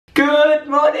Good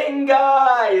morning,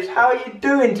 guys! How are you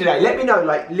doing today? Let me know,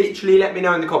 like, literally let me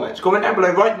know in the comments. Comment down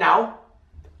below right now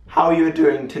how you are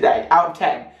doing today. Out of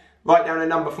 10, write down a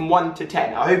number from 1 to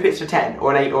 10. I hope it's a 10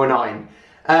 or an 8 or a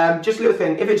 9. Just a little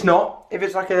thing, if it's not, if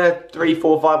it's like a 3,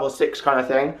 4, 5 or 6 kind of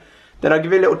thing, then I'll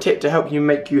give you a little tip to help you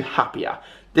make you happier.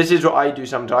 This is what I do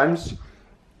sometimes.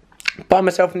 Buy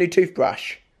myself a new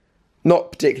toothbrush.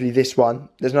 Not particularly this one.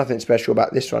 There's nothing special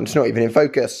about this one. It's not even in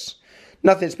focus.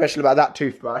 Nothing special about that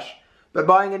toothbrush. But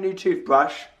buying a new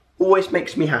toothbrush always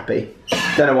makes me happy.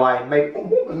 Don't know why. Maybe. Oh,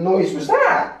 what noise was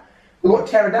that? We've got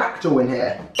a pterodactyl in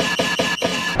here.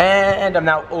 And I'm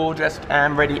now all dressed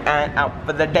and ready and out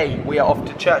for the day. We are off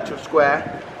to Churchill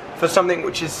Square for something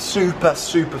which is super,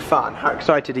 super fun. How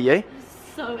excited are you?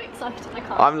 So excited, I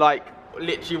can't. I'm like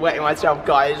literally wetting myself,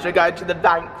 guys. We're going to the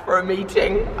bank for a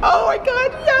meeting. Oh my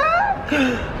god,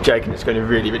 yeah! Joking, it's going to be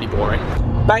really, really boring.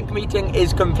 Bank meeting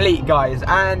is complete, guys,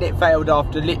 and it failed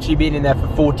after literally being in there for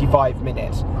 45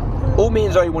 minutes. All me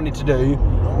and Zoe wanted to do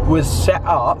was set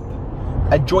up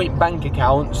a joint bank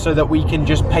account so that we can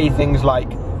just pay things like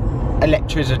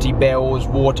electricity bills,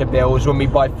 water bills. When we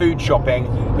buy food shopping,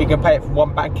 we can pay it from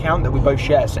one bank account that we both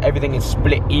share, so everything is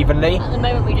split evenly. At the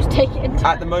moment we just take it in turns.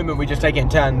 At the moment we just take it in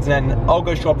turns, and I'll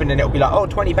go shopping and it'll be like, oh,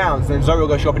 £20, and then Zoe will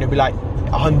go shopping and it'll be like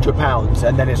 £100,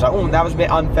 and then it's like, oh, that was a bit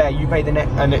unfair, you pay the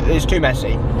next, and it's too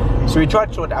messy. So we tried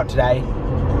to sort it out today,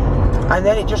 and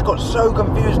then it just got so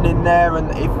confusing in there, and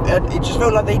it just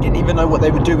felt like they didn't even know what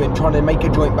they were doing, trying to make a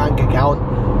joint bank account.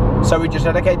 So we just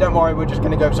said, okay, don't worry, we're just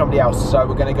going to go with somebody else. So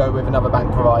we're going to go with another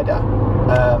bank provider.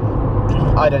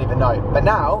 I don't even know. But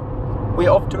now,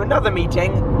 we're off to another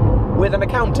meeting with an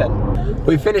accountant.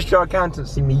 We finished our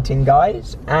accountancy meeting,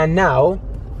 guys. And now,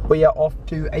 we are off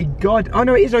to a garden. Oh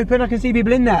no, it is open, I can see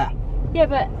people in there. Yeah,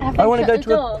 but have they I want to go shut to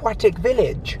the door? Aquatic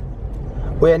Village.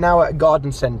 We're now at a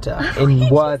garden centre in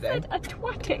Worthing.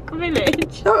 Aquatic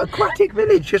Village. No, Aquatic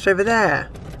Village, just over there.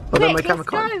 Although my camera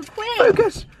can't. Quick.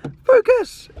 Focus!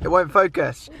 Focus! It won't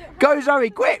focus. Go Zoe,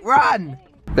 quick, run!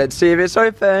 Let's see if it's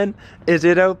open. Is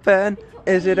it open?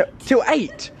 Is it till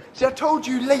 8? See, I told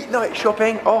you late night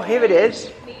shopping. Oh, here it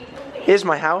is. Here's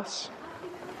my house.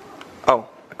 Oh,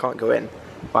 I can't go in.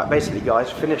 Right, basically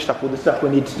guys, finished up all the stuff we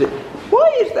need to do.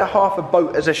 Why is there half a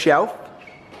boat as a shelf?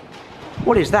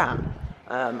 What is that?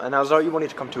 And now Zoe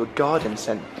wanted to come to a garden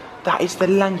centre. That is the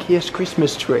lankiest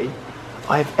Christmas tree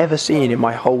I've ever seen in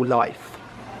my whole life.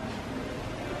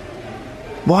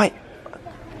 Why?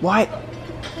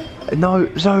 No,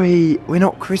 Zoe, we're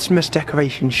not Christmas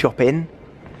decoration shopping.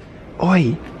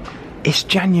 Oi, it's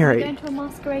January. We're going to a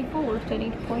masquerade ball, if I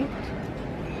need a point.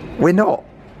 We're not.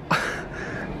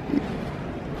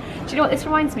 Do you know what this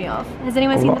reminds me of? Has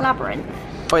anyone seen The Labyrinth?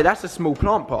 Wait, that's a small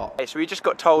plant pot. Okay, so we just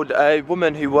got told a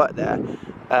woman who worked there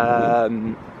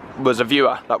was a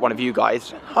viewer, like one of you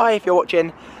guys. Hi, if you're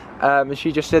watching. And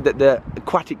she just said that the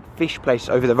aquatic fish place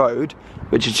over the road,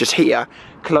 which is just here,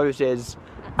 closes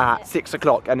at 6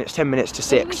 o'clock, and it's 10 minutes to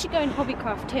 6. We should go in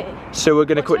Hobbycraft too. So we're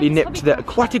going to quickly nip to the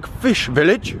Aquatic Fish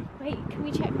Village. Wait, can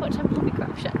we check what time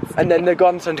Hobbycraft shuts? And then the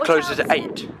garden centre closes at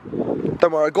 8.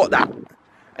 Don't worry, I got that.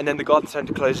 And then the garden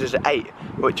centre closes at 8,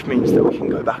 which means that we can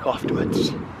go back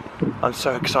afterwards. I'm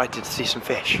so excited to see some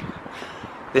fish.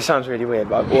 This sounds really weird,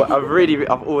 but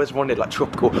I've always wanted like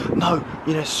tropical, no,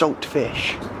 you know, salt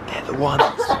fish. They're the ones.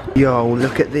 Yo,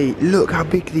 look how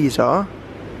big these are.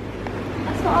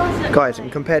 That's what I was looking Guys, at.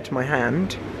 and compared to my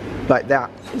hand, like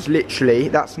that is literally,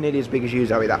 that's nearly as big as you,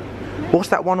 Zoe, that. What's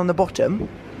that one on the bottom?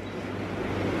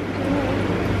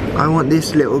 I want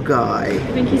this little guy. I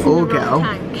think he's in or the girl.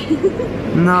 wrong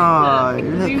tank. No,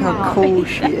 look zoom how out. cool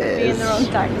He's she definitely is. in the wrong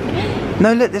tank.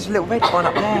 No, look, there's a little red one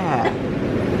up there.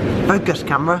 Focus,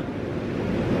 camera.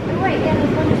 Oh wait, yeah,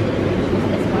 there's one.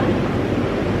 This one.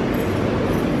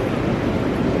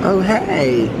 Oh,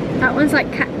 hey. That one's like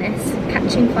Katniss,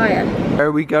 catching fire. Where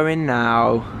are we going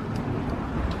now?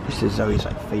 This is Zoe's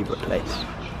like favourite place.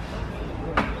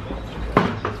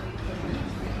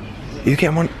 You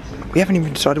getting one? We haven't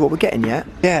even decided what we're getting yet.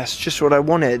 Yes, just what I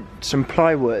wanted. Some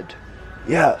plywood.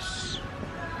 Yes.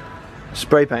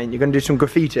 Spray paint. You're going to do some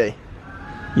graffiti.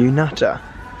 You nutter.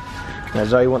 Now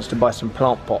Zoe wants to buy some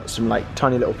plant pots, some like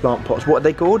tiny little plant pots. What are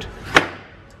they called?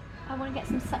 I want to get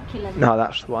some succulents. No,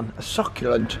 that's the one. A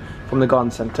succulent from the garden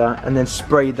centre, and then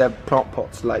spray their plant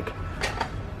pots like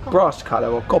brass colour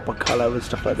or copper colour and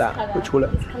stuff like that. Colour. Which will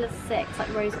look. This colour's sick, it's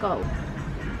like rose gold.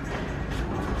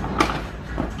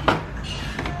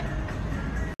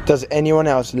 Does anyone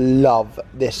else love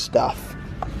this stuff?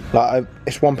 Like,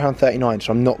 it's £1.39,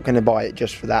 so I'm not going to buy it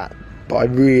just for that. But I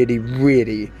really,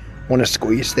 really want to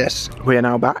squeeze this. We are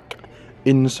now back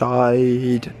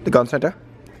inside the garden centre.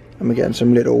 And we're getting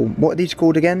some little, what are these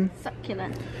called again?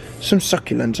 Succulent. Some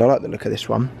succulents. I like the look of this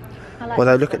one.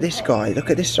 Although look at this guy, look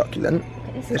at this succulent.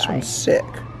 Look at This guy. one's sick.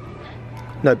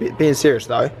 No, being serious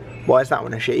though, why is that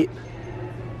one a sheep?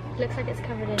 Looks like it's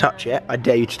covered in... Touch it. I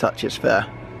dare you to touch its fur.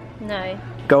 No.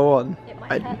 Go on. It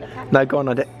might hurt the cactus. No, go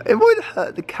on. It won't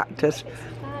hurt the cactus.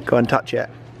 Go and touch it.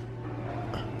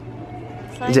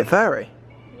 Like, Is it furry?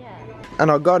 Yeah.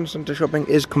 And our garden centre shopping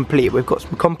is complete. We've got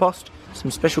some compost, some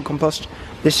special compost.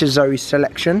 This is Zoe's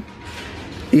selection.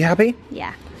 Are you happy?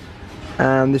 Yeah.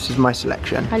 And this is my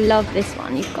selection. I love this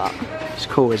one you've got. It's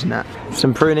cool, isn't it?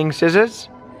 Some pruning scissors,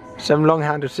 some long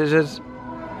handled scissors,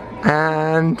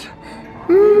 and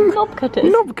Knob cutters.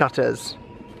 knob cutters.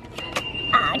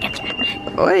 Ah,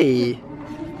 gotcha. Oi!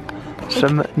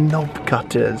 Some knob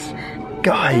cutters. Don't be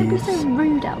Guys, so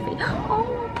rude, Alfie.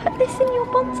 Oh, put this in your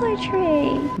bonsai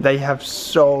tree. they have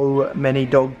so many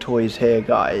dog toys here,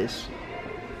 guys.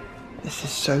 This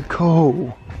is so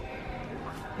cool.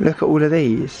 Look at all of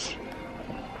these.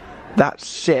 That's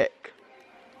sick.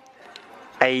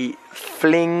 A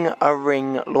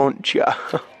fling-a-ring launcher.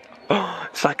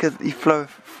 It's like you throw,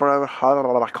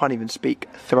 I can't even speak,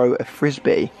 throw a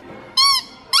frisbee.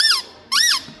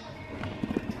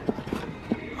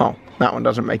 Oh, that one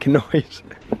doesn't make a noise.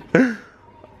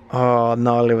 Oh,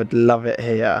 Nala would love it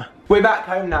here. We're back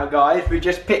home now, guys. We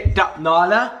just picked up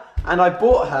Nala and I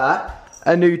bought her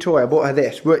a new toy. I bought her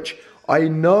this, which I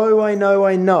know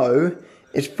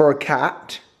is for a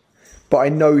cat, but I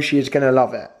know she is going to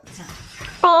love it.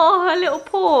 Oh, her little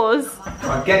paws.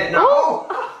 Come on, get it now.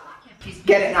 Oh.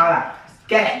 Get it, Nala.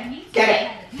 Get it. Get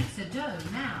it.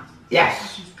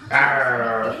 Yes.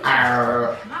 Arr,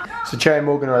 arr. So Cherry and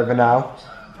Morgan are over now.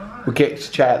 We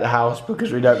kicked Cherry at the house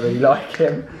because we don't really like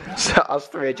him. So us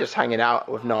three are just hanging out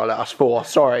with Nala. Us four.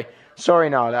 Sorry,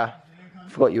 Nala.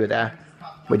 Forgot you were there.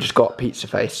 We just got pizza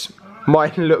face.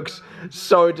 Mine looks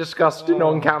so disgusting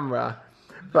on camera,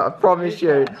 but I promise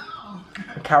you,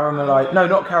 caramelized. No,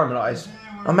 not caramelized.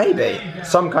 Or maybe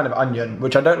some kind of onion,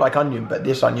 which I don't like onion, but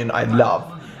this onion I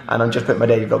love. And I'm just putting my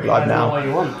daily vlog live now.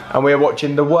 And we're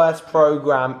watching the worst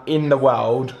program in the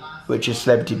world, which is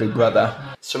Celebrity Big Brother.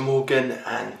 So Morgan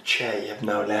and Che have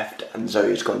now left and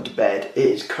Zoe's gone to bed. It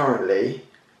is currently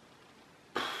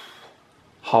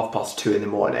 2:30 in the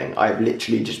morning. I've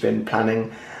literally just been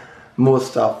planning more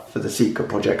stuff for the secret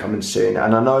project coming soon.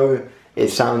 And I know it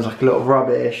sounds like a lot of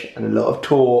rubbish and a lot of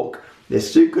talk,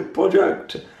 this secret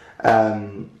project.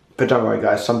 But don't worry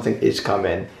guys, something is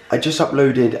coming. I just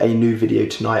uploaded a new video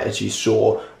tonight, as you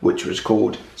saw, which was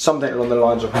called something along the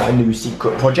lines of my new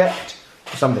secret project.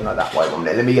 Something like that. Wait 1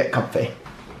 minute, let me get comfy.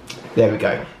 There we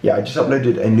go. Yeah, I just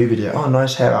uploaded a new video. Oh,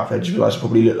 nice hair outfit. I just realised I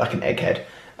probably look like an egghead.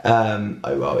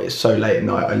 Oh well, it's so late at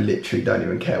night, I literally don't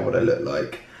even care what I look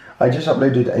like. I just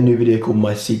uploaded a new video called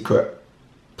My Secret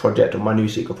Project, or My New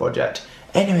Secret Project.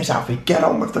 Anyways, Alfie, get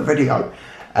on with the video.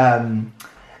 And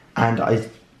I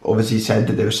obviously said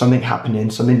that there was something happening,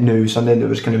 something new, something that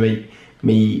was going to make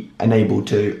me enabled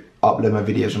to upload my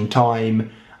videos on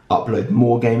time, upload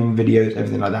more gaming videos,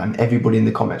 everything like that. And everybody in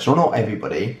the comments, or not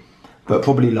everybody, but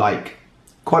probably like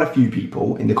quite a few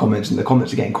people in the comments, and the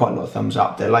comments are getting quite a lot of thumbs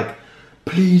up. They're like,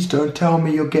 please don't tell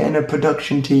me you're getting a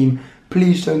production team.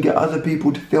 Please don't get other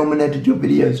people to film and edit your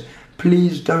videos.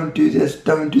 Please don't do this,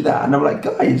 don't do that. And I'm like,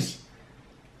 guys,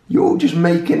 you're all just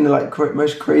making the like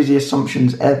most crazy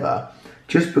assumptions ever.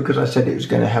 Just because I said it was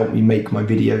going to help me make my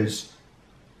videos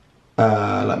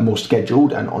like more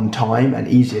scheduled and on time and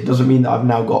easier, doesn't mean that I've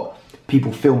now got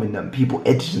people filming them, people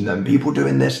editing them, people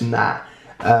doing this and that.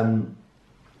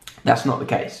 That's not the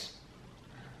case.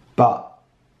 But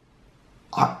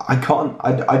I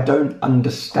don't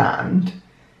understand.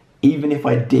 Even if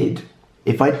I did,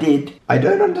 I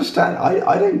don't understand.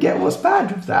 I don't get what's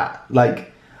bad with that.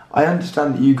 Like, I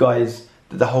understand that you guys,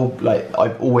 that the whole, like,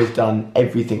 I've always done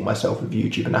everything myself with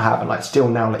YouTube, and I have, and like still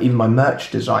now, like even my merch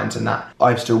designs and that,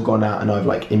 I've still gone out and I've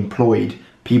like employed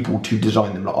people to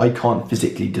design them. Like, I can't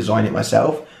physically design it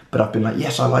myself, but I've been like,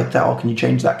 yes, I like that. Oh, can you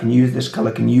change that? Can you use this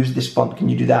color? Can you use this font? Can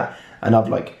you do that? And I've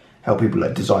like helped people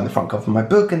like design the front cover of my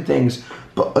book and things.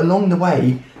 But along the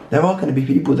way, there are going to be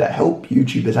people that help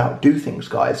YouTubers out do things,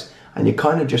 guys, and you're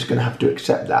kind of just going to have to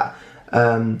accept that.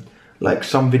 Like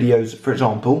some videos, for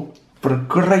example, for a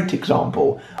great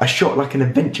example, I shot like an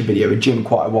adventure video at gym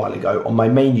quite a while ago on my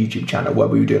main YouTube channel, where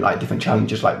we were doing like different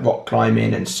challenges like rock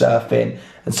climbing and surfing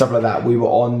and stuff like that. We were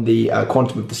on the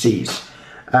Quantum of the Seas.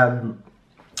 And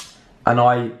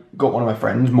I got one of my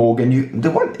friends, Morgan,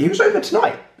 he was over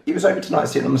tonight. He was over tonight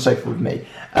sitting on the sofa with me.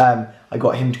 I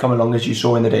got him to come along, as you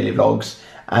saw in the daily vlogs,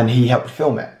 and he helped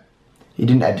film it. He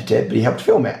didn't edit it, but he helped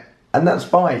film it. And that's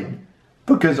fine.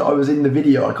 because I was in the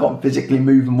video. I can't physically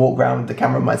move and walk around with the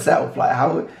camera myself. Like,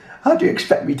 how do you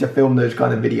expect me to film those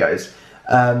kind of videos?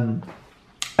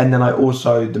 And then I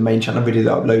also, the main channel video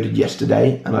that I uploaded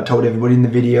yesterday, and I told everybody in the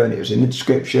video, and it was in the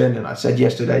description, and I said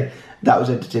yesterday, that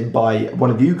was edited by one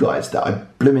of you guys that I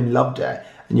blooming loved it.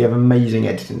 And you have amazing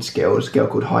editing skills, a girl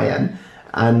called Hyen.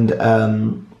 And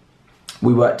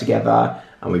we worked together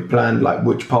and we planned like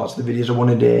which parts of the videos I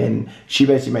wanted in. She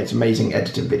basically makes amazing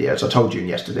editing videos. I told you in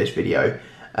yesterday's video.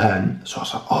 So I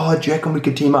was like, oh, do you reckon we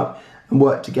could team up and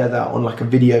work together on like a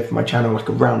video for my channel, like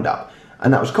a roundup?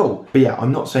 And that was cool. But yeah,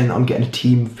 I'm not saying that I'm getting a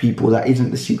team of people. That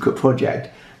isn't the secret project.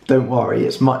 Don't worry,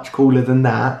 it's much cooler than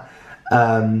that.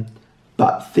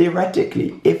 But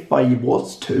theoretically, if I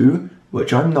was to,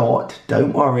 which I'm not,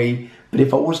 don't worry, but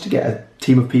if I was to get a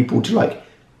team of people to like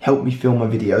help me film my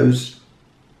videos,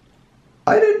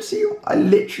 I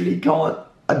literally can't,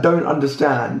 I don't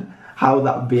understand how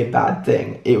that would be a bad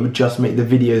thing. It would just make the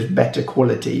videos better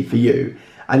quality for you.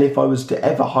 And if I was to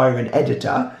ever hire an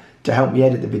editor to help me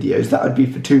edit the videos, that would be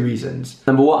for two reasons.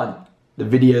 Number one, the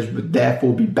videos would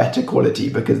therefore be better quality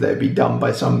because they'd be done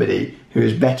by somebody who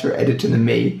is better at editing than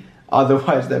me.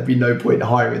 Otherwise, there'd be no point in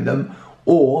hiring them.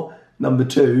 Or number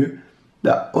two,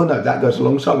 that goes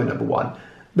alongside with number one,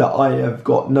 that I have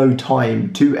got no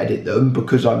time to edit them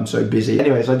because I'm so busy.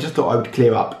 Anyways, I just thought I would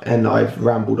clear up, and I've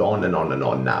rambled on and on and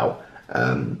on now.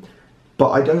 But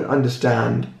I don't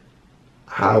understand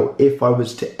how, if I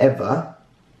was to ever,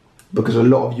 because a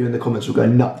lot of you in the comments will go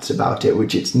nuts about it,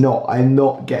 which it's not. I'm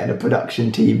not getting a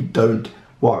production team, don't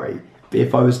worry. But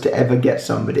if I was to ever get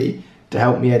somebody to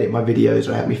help me edit my videos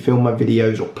or help me film my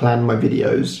videos or plan my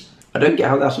videos, I don't get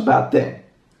how that's a bad thing.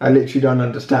 I literally don't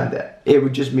understand it. It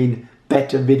would just mean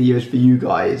better videos for you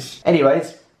guys.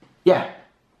 Anyways, yeah,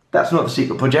 that's not the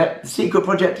secret project. The secret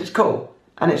project is cool,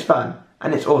 and it's fun,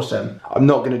 and it's awesome. I'm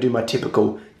not gonna do my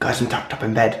typical, guys, I'm tucked up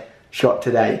in bed shot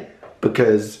today,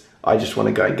 because I just want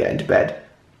to go and get into bed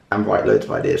and write loads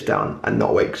of ideas down and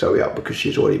not wake Zoe up because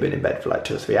she's already been in bed for like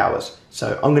 2 or 3 hours.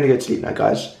 So I'm going to go to sleep now,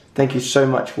 guys. Thank you so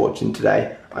much for watching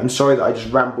today. I'm sorry that I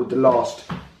just rambled the last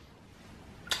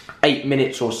 8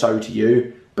 minutes or so to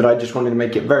you, but I just wanted to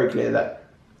make it very clear that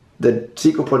the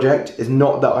secret project is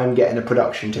not that I'm getting a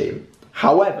production team.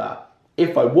 However,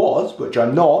 if I was, which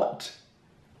I'm not,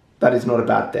 that is not a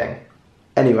bad thing.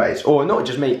 Anyways, or not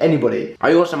just me, anybody.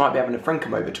 I also might be having a friend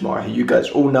come over tomorrow who you guys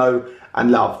all know and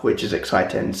love, which is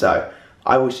exciting. So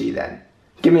I will see you then.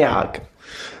 Give me a hug.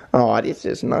 Oh, this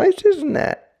is nice, isn't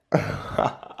it?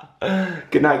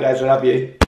 Good night, guys. I love you.